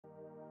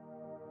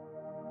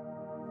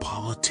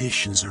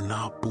Politicians are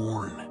not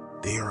born,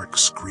 they are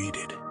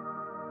excreted.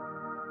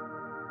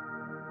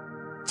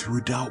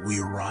 Through doubt we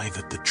arrive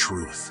at the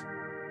truth.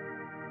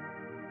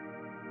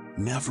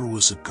 Never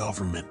was a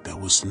government that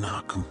was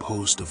not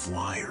composed of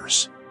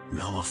liars,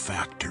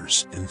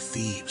 malefactors, and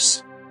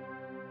thieves.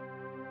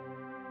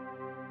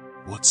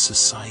 What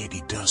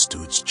society does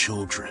to its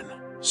children,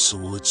 so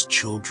will its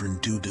children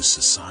do to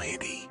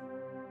society.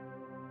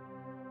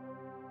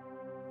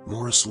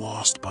 More is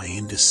lost by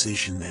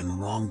indecision than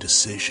wrong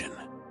decision.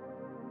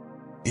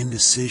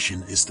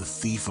 Indecision is the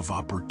thief of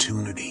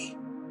opportunity.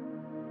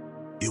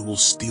 It will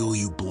steal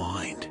you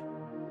blind.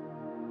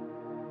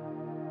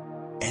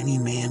 Any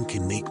man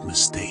can make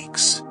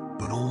mistakes,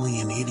 but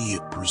only an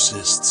idiot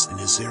persists in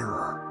his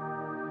error.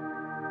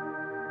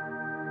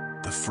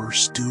 The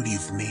first duty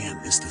of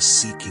man is the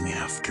seeking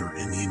after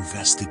and the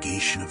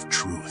investigation of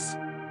truth.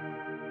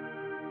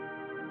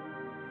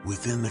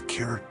 Within the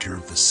character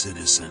of the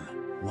citizen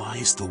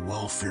lies the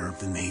welfare of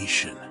the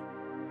nation.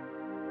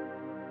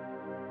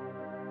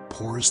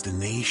 Poor is the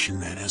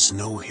nation that has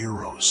no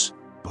heroes,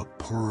 but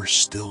poorer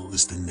still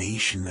is the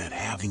nation that,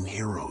 having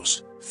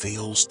heroes,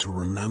 fails to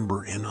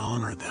remember and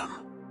honor them.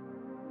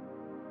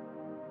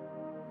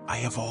 I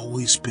have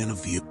always been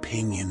of the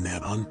opinion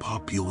that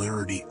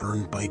unpopularity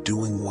earned by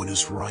doing what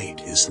is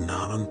right is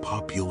not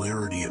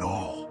unpopularity at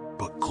all,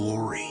 but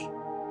glory.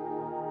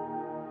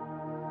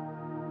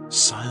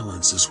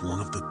 Silence is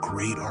one of the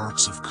great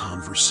arts of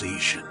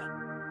conversation.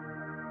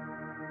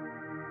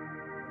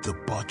 The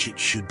budget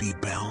should be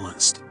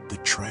balanced, the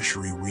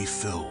treasury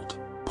refilled,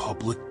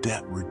 public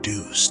debt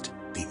reduced,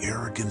 the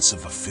arrogance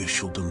of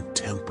officialdom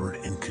tempered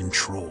and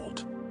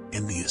controlled,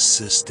 and the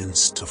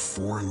assistance to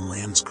foreign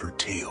lands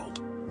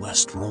curtailed,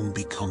 lest Rome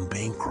become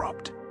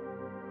bankrupt.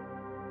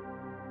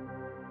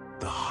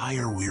 The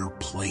higher we are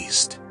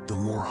placed, the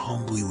more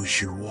humbly we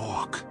should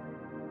walk.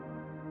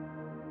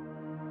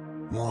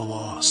 More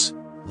laws,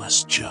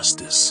 less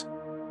justice.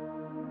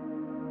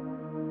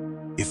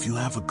 If you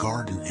have a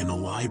garden and a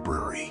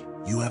library,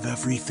 you have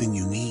everything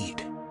you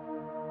need.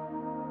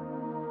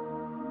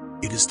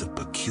 It is the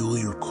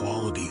peculiar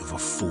quality of a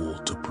fool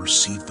to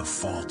perceive the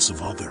faults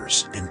of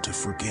others and to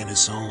forget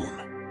his own.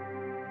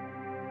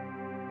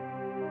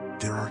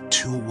 There are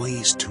two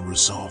ways to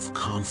resolve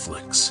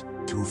conflicts,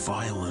 through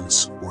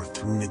violence or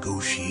through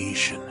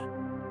negotiation.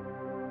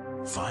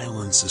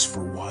 Violence is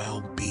for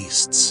wild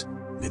beasts,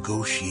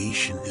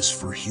 negotiation is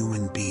for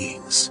human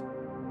beings.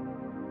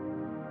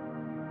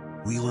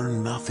 We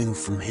learn nothing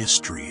from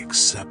history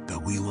except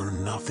that we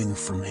learn nothing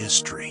from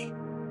history.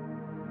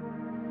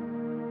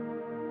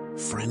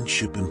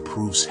 Friendship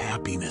improves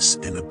happiness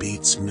and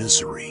abates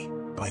misery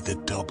by the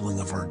doubling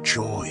of our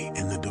joy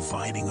and the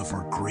dividing of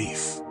our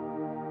grief.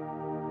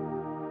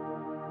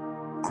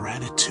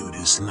 Gratitude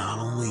is not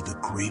only the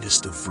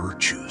greatest of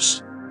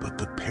virtues, but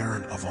the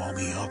parent of all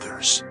the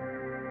others.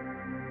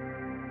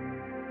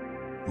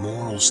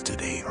 Morals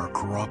today are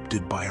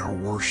corrupted by our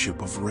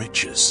worship of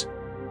riches.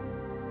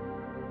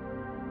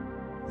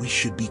 We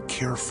should be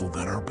careful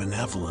that our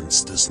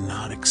benevolence does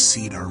not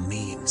exceed our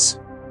means.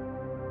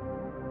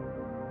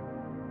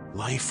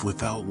 Life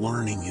without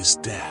learning is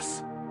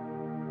death.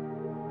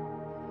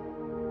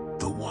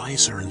 The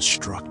wise are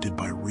instructed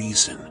by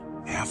reason,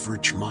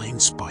 average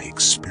minds by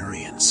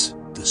experience,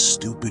 the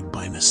stupid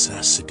by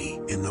necessity,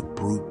 and the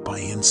brute by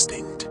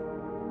instinct.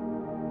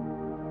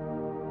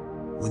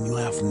 When you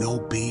have no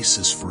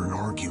basis for an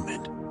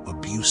argument,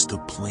 abuse the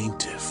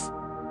plaintiff.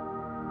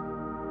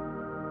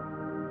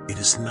 It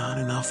is not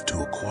enough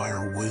to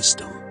acquire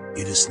wisdom,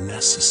 it is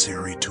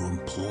necessary to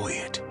employ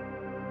it.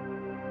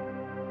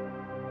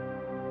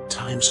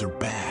 Times are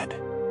bad.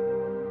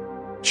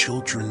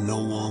 Children no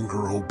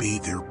longer obey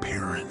their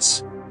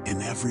parents,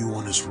 and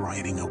everyone is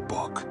writing a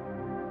book.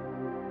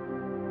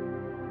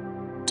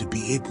 To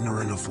be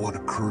ignorant of what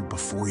occurred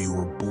before you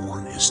were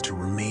born is to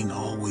remain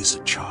always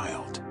a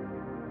child.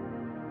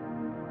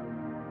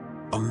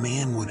 A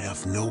man would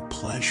have no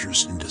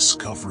pleasures in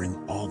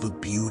discovering all the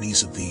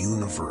beauties of the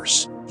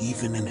universe,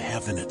 even in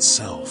heaven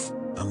itself,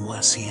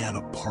 unless he had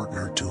a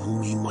partner to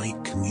whom he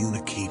might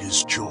communicate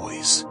his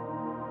joys.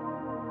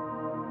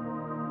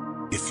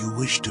 If you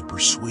wish to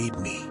persuade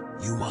me,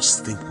 you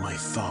must think my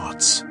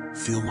thoughts,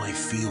 feel my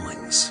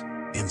feelings,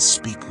 and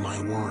speak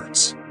my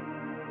words.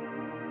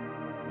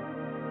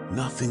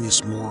 Nothing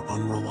is more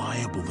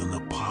unreliable than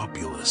the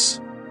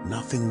populace,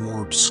 nothing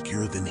more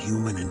obscure than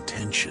human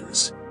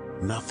intentions,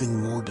 nothing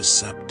more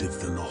deceptive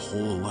than the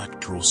whole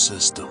electoral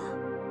system.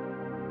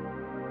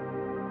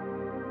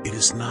 It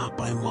is not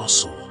by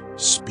muscle,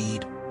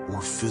 speed,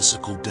 or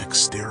physical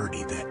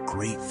dexterity that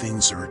great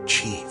things are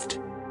achieved,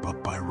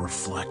 but by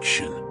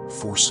reflection,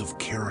 force of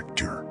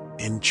character,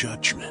 and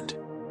judgment.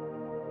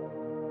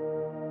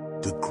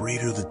 The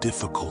greater the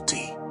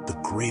difficulty, the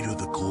greater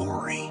the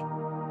glory.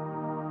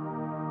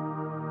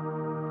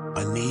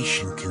 A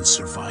nation can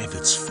survive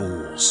its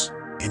fools,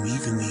 and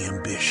even the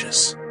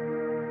ambitious,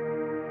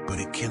 but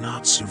it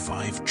cannot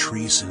survive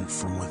treason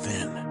from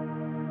within.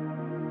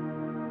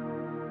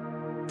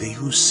 They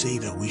who say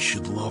that we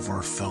should love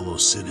our fellow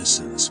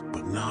citizens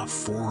but not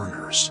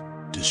foreigners,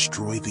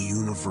 destroy the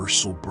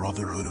universal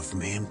brotherhood of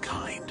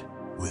mankind,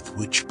 with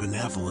which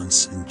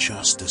benevolence and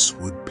justice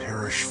would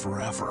perish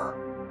forever.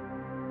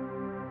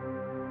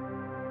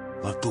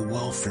 Let the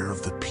welfare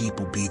of the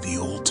people be the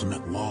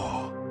ultimate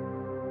law.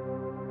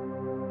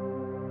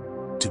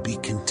 To be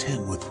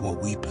content with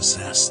what we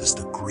possess is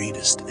the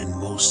greatest and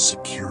most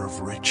secure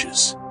of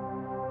riches.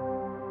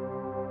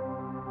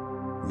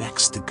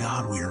 Next to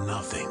God we are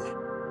nothing.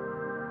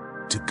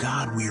 To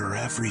God we are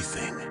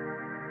everything.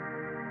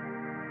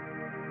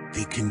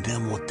 They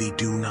condemn what they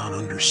do not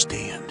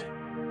understand.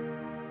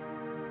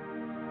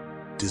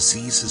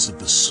 Diseases of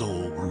the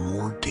soul are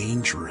more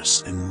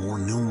dangerous and more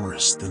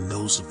numerous than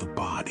those of the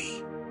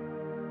body.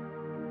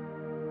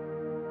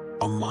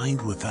 A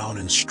mind without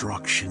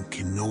instruction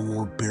can no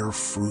more bear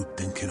fruit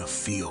than can a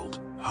field,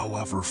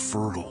 however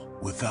fertile,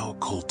 without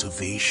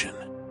cultivation.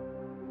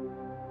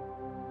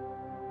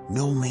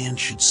 No man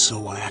should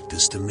so act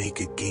as to make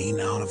a gain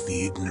out of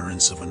the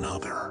ignorance of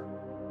another.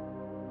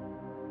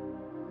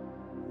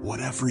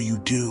 Whatever you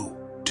do,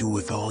 do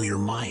with all your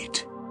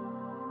might.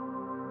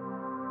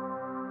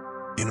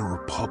 In a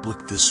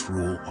republic, this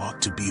rule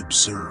ought to be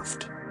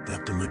observed,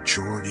 that the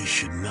majority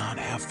should not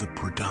have the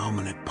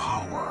predominant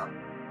power.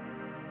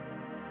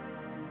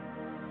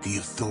 The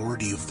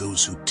authority of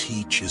those who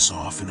teach is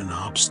often an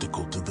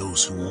obstacle to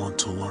those who want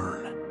to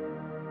learn.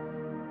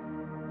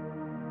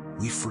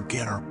 We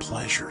forget our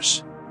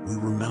pleasures, we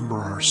remember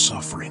our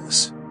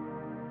sufferings.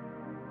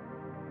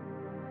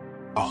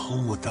 A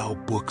home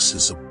without books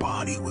is a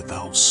body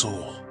without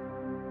soul.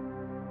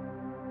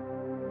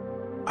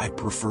 I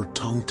prefer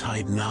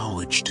tongue-tied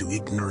knowledge to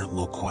ignorant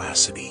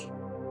loquacity.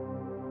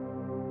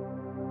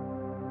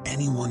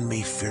 Anyone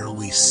may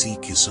fairly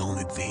seek his own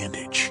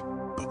advantage,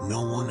 but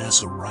no one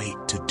has a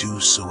right to do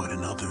so at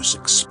another's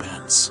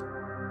expense.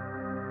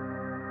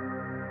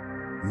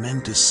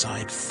 Men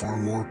decide far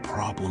more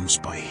problems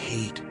by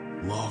hate,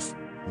 love,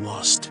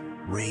 lust,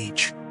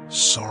 rage,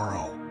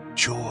 sorrow,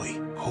 joy,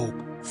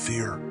 hope,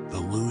 fear,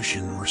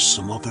 illusion, or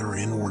some other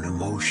inward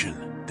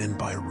emotion than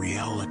by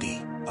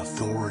reality,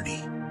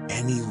 authority,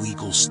 any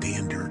legal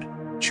standard,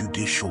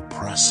 judicial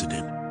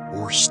precedent,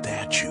 or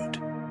statute.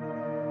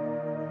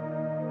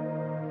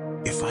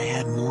 If I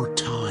had more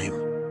time,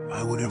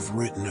 I would have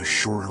written a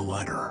shorter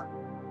letter.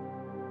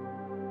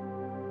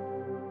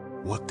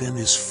 What then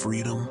is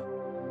freedom?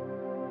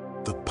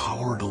 The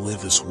power to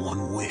live as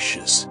one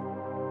wishes.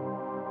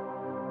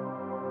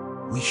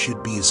 We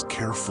should be as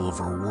careful of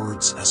our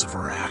words as of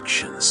our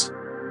actions.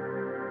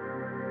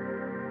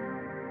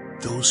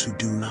 Those who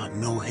do not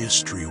know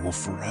history will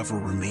forever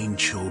remain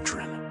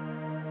children.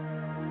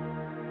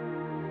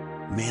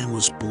 Man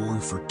was born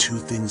for two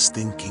things: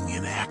 thinking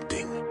and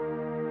acting.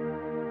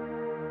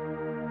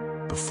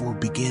 Before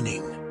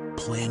beginning,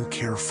 plan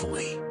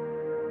carefully.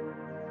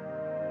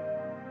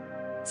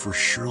 For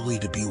surely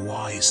to be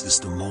wise is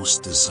the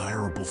most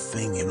desirable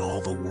thing in all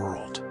the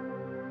world.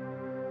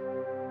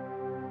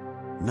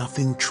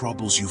 Nothing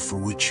troubles you for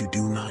which you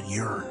do not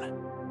yearn.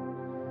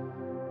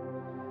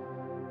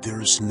 There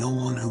is no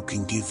one who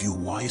can give you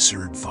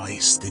wiser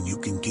advice than you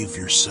can give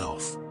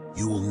yourself.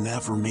 You will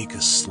never make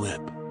a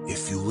slip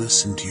if you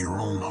listen to your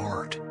own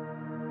heart.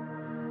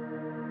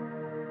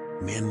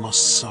 Man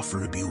must suffer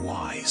to be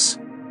wise.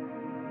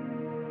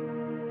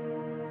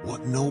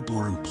 What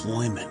nobler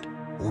employment,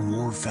 or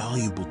more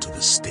valuable to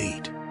the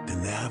state,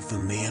 than that of the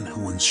man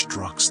who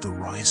instructs the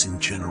rising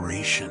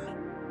generation?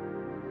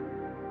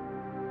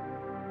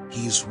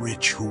 He is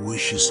rich who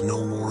wishes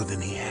no more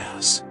than he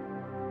has.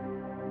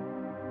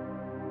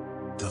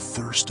 The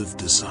thirst of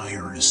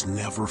desire is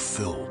never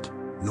filled,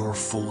 nor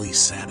fully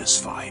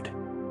satisfied.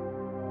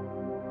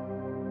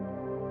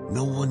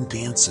 No one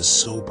dances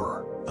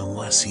sober,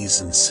 unless he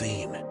is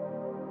insane.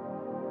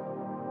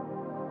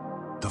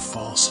 The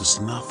false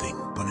is nothing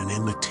but an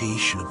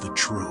imitation of the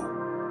true.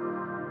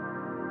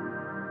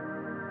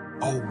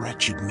 O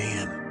wretched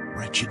man,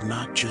 wretched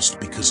not just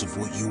because of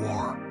what you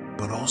are,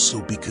 but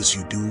also because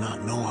you do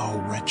not know how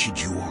wretched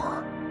you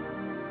are.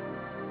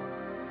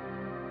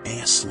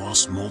 As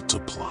laws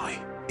multiply,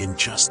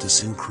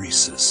 injustice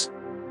increases.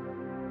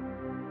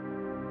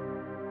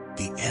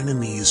 The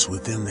enemy is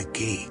within the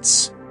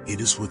gates.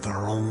 It is with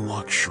our own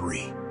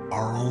luxury,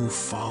 our own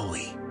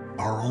folly,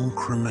 our own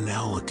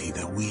criminality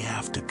that we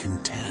have to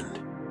contend.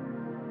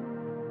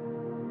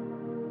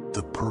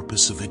 The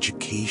purpose of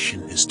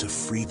education is to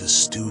free the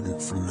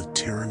student from the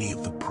tyranny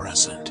of the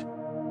present.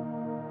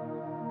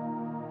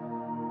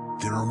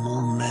 There are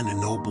more men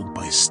ennobled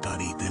by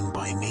study than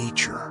by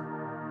nature.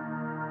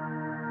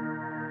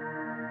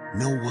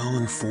 No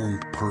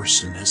well-informed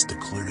person has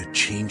declared a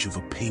change of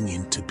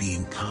opinion to be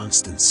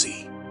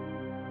inconstancy.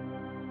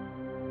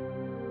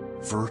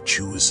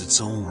 Virtue is its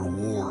own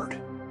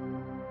reward.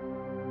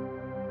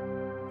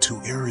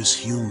 To err is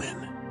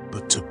human,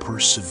 but to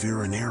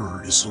persevere in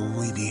error is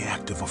only the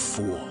act of a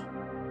fool.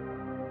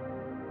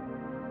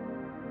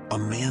 A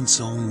man's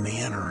own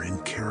manner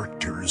and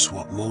character is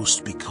what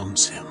most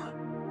becomes him.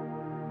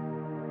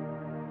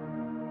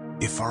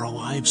 If our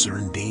lives are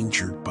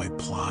endangered by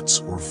plots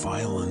or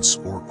violence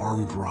or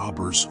armed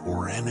robbers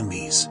or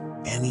enemies,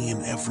 any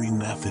and every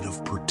method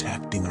of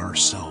protecting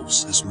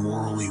ourselves is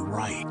morally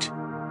right.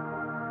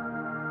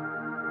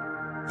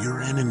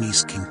 Your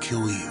enemies can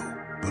kill you,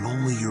 but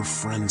only your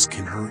friends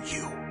can hurt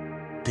you.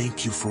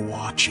 Thank you for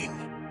watching.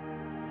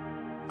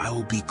 I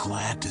will be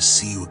glad to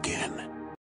see you again.